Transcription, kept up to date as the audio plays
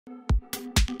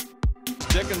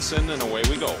Dickinson, and away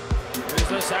we go. Here's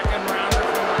the second rounder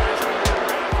from last year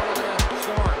for the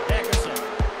Storm. Dickinson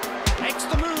makes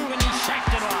the move and he shanked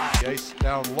it off. The ice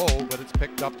down low, but it's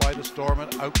picked up by the Storm,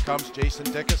 and out comes Jason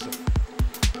Dickinson.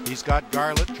 He's got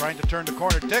Garland trying to turn the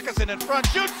corner. Dickinson in front,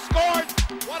 shoots, scored!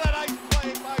 What a nice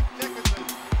play by Dickinson.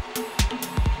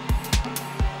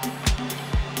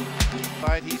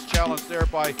 He's challenged there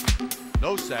by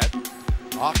Noset.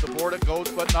 Off the board it goes,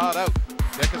 but not out.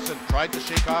 Dickinson tried to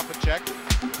shake off a check,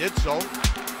 did so,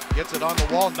 gets it on the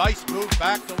wall, nice move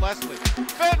back to Leslie.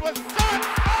 Finn was done!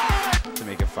 To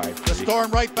make it 5-3. The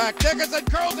Storm right back, Dickinson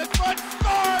curls in front,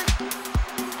 scores!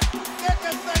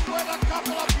 Dickinson with a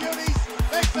couple of beauties,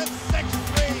 makes it 6-3.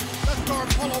 The Storm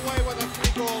pull away with a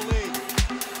 3-goal lead.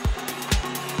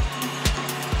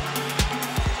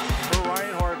 For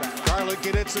Ryan Horvath. Garland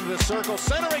gets into the circle,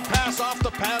 centering pass off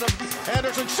the pad of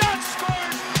Anderson, shot,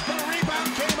 scores! The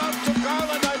rebound came out to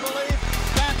Garland, I believe.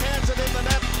 Backhands it in the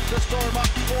net. The Storm up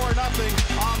 4-0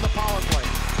 on the power play.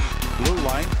 Blue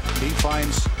line, he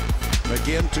finds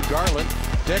again to Garland.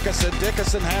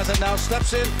 Dickinson has it now,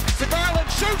 steps in to Garland,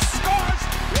 shoots, scores!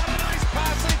 What a nice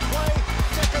passing play.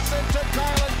 Dickinson to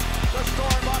Garland. The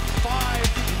Storm up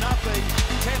 5-0.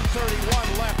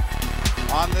 10:31 left.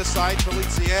 On this side,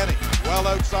 Feliciani, well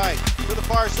outside, to the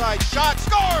far side, shot,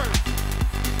 scores!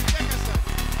 Dickinson.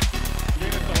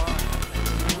 Gave it the line.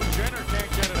 Jenner can't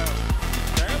get it out.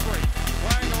 Every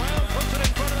flying around, puts it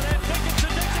in front of the net.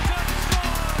 Dickinson scores!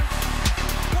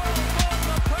 Goal from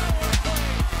the power play.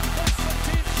 That's the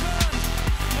team shot.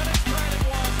 And it's trailing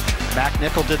one. Mac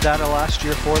Nickel did that last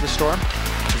year for the Storm.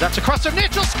 That's across the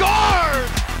Mitchell, scores!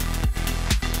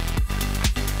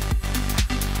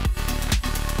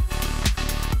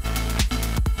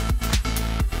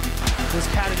 This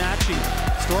Catenacci.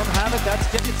 Storm have it, that's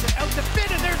Dickinson out to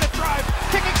Finn, and there's a drive.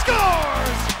 Kicking,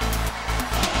 scores!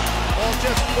 Well,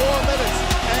 just 4 minutes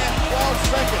and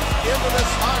 12 seconds into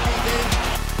this hockey game.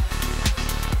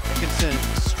 Dickinson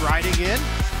striding in,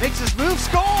 makes his move,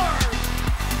 scores!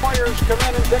 Fires come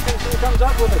in and Dickinson comes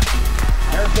up with it.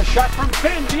 There's the shot from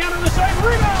Finn, the end of the side,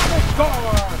 rebound, and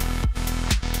score!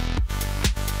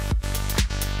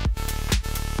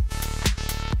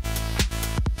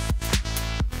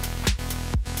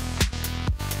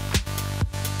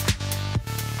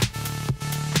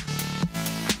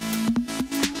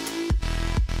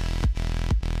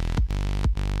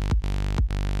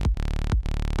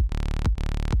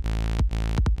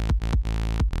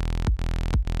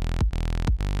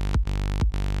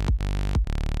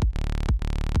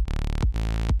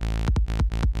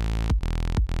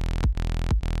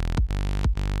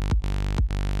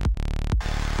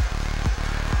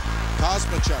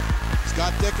 Kosmachuk, he's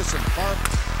got Dickinson, far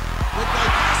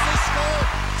midnight pass, they score,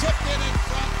 tipped in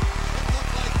front. It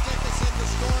looked like Dickinson, the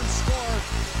Storm scored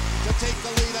to take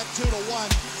the lead at 2-1.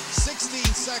 16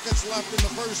 seconds left in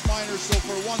the first minor, so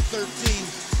for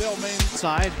 1:13, Bill Main.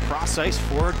 Side, cross ice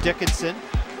for Dickinson.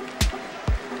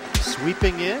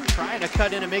 Sweeping in, trying to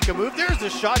cut in and make a move. There's the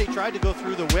shot, he tried to go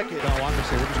through the wicket.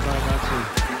 Anderson, we're just trying not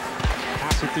to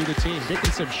pass it through the team.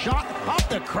 Dickinson shot off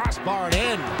the crossbar and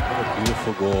in. What a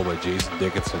beautiful goal by Jason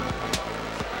Dickinson.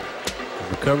 He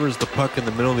recovers the puck in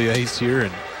the middle of the ice here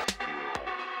and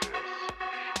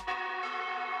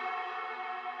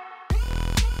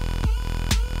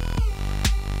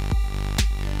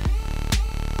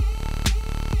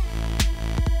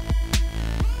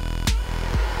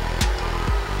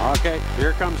Okay,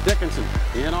 here comes Dickinson.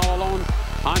 In all alone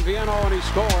on Vienno, and he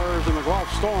scores, and the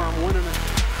Guelph Storm winning it.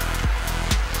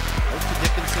 Out to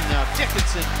Dickinson now.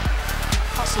 Dickinson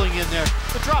hustling in there.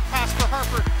 The drop pass for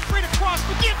Harper. Straight across,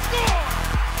 McGinn score!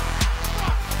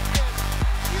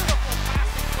 Beautiful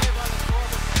passing play by the Storm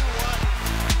at 2-1.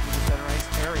 The center ice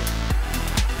area.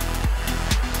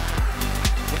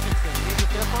 Dickinson leaves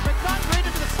it there for McNutt. Right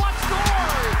into the slot,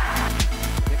 score!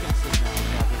 Dickinson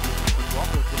now. For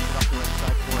Guelph gets it up the right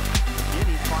side for McGinn.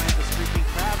 He finds the streaking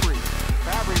Fabry.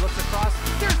 Fabry looks across.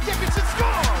 There's Dickinson,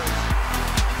 scores!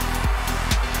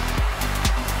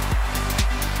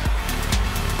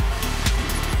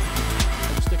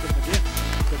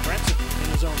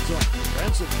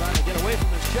 Benson trying to get away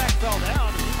from his check, fell down,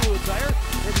 and he blew a tire.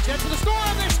 There's a chance for the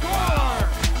Storm, they score!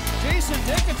 Jason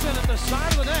Dickinson at the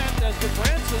side of the net as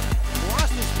Branson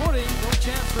lost his footing. No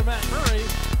chance for Matt Murray.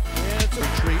 And it's a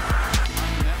retreat.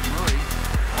 Matt Murray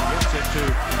gives it to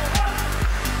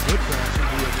Branson,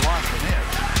 who had lost an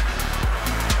edge.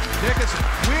 Dickinson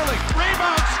wheeling,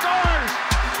 rebound, scores!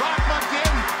 Brock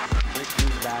McGinn. Big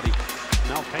move, Batty.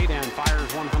 Now Paydan fires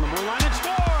one from the blue line and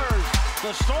scores!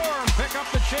 The Storm pick up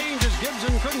the change as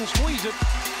Gibson couldn't squeeze it.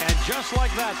 And just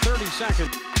like that, 30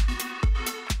 seconds.